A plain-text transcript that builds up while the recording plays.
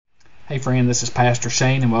Hey friend, this is Pastor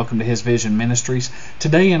Shane and welcome to His Vision Ministries.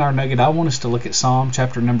 Today in our nugget, I want us to look at Psalm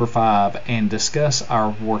chapter number 5 and discuss our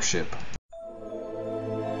worship.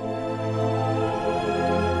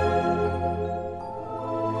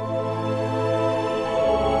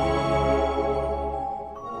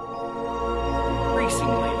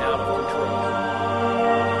 Increasingly out of control.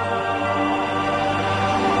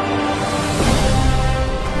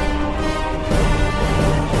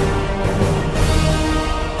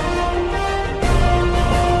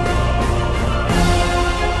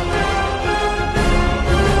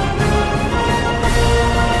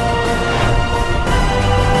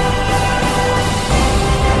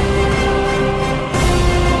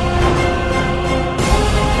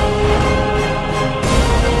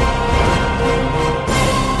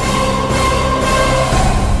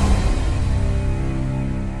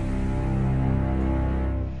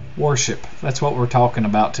 Worship. That's what we're talking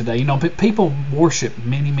about today. You know, people worship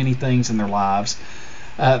many things in their lives.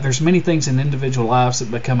 There's many things in individual lives that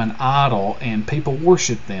become an idol, and people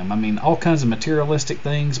worship them. I mean, all kinds of materialistic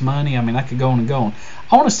things, money. I mean, I could go on and go on.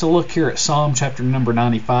 I want us to look here at Psalm chapter number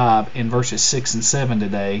 95 in verses 6 and 7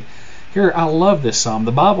 today. Here, I love this psalm.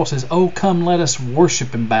 The Bible says, "Oh, come, let us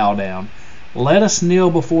worship and bow down. Let us kneel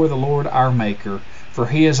before the Lord our Maker, for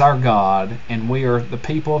He is our God, and we are the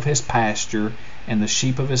people of His pasture and the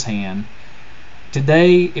sheep of His hand."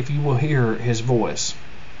 Today, if you will hear His voice.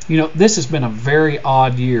 You know, this has been a very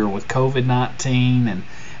odd year with COVID-19 and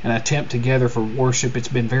an attempt to gather for worship. It's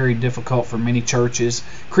been very difficult for many churches.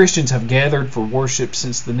 Christians have gathered for worship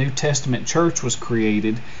since the New Testament church was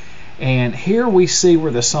created. And here we see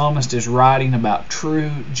where the psalmist is writing about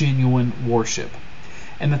true, genuine worship.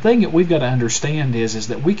 And the thing that we've got to understand is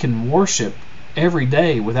that we can worship every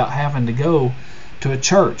day without having to go to a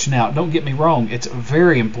church. Now, don't get me wrong, it's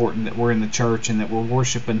very important that we're in the church and that we're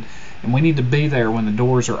worshiping, and we need to be there when the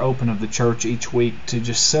doors are open of the church each week to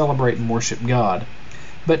just celebrate and worship God.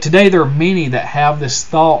 But today there are many that have this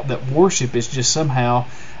thought that worship is just somehow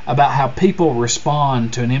about how people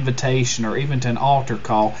respond to an invitation or even to an altar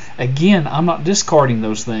call. Again, I'm not discarding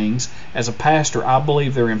those things. As a pastor, I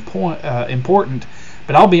believe they're important,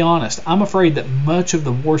 but I'll be honest, I'm afraid that much of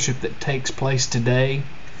the worship that takes place today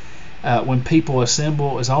when people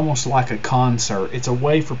assemble is almost like a concert. It's a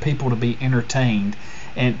way for people to be entertained,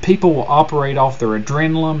 and people will operate off their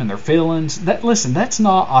adrenaline and their feelings. Listen, that's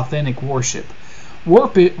not authentic worship.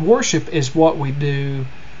 Worship is what we do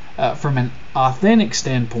from an authentic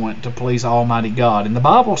standpoint to please Almighty God. And the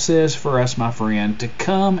Bible says for us, my friend, to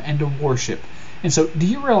come and to worship. And so, do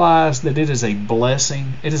you realize that it is a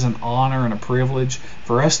blessing, it is an honor and a privilege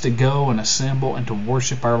for us to go and assemble and to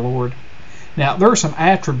worship our Lord? Now, there are some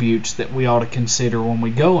attributes that we ought to consider when we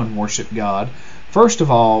go and worship God. First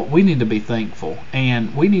of all, we need to be thankful,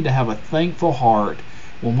 and we need to have a thankful heart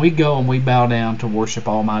when we go and we bow down to worship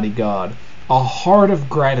Almighty God. A heart of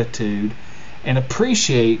gratitude, and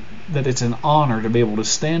appreciate that it's an honor to be able to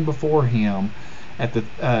stand before Him at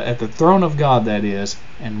the throne of God, that is,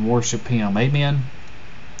 and worship Him. Amen.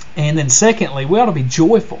 And then secondly, we ought to be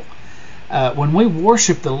joyful. When we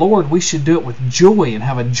worship the Lord, we should do it with joy and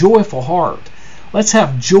have a joyful heart. Let's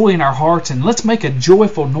have joy in our hearts and let's make a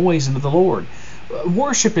joyful noise unto the Lord.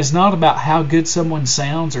 Worship is not about how good someone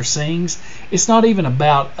sounds or sings. It's not even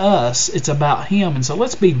about us. It's about Him. And so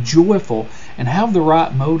let's be joyful and have the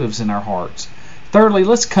right motives in our hearts. Thirdly,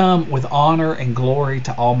 let's come with honor and glory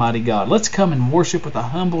to Almighty God. Let's come and worship with a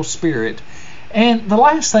humble spirit. And the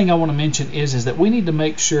last thing I want to mention is that we need to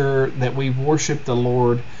make sure that we worship the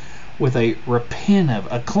Lord with a repentant,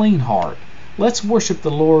 a clean heart. Let's worship the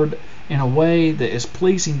Lord in a way that is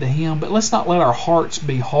pleasing to Him, but let's not let our hearts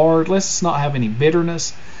be hard. Let's not have any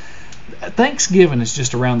bitterness. Thanksgiving is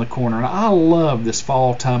just around the corner, and I love this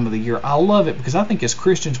fall time of the year. I love it because I think as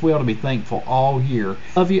Christians we ought to be thankful all year.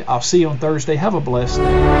 Love you. I'll see you on Thursday. Have a blessed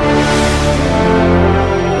day.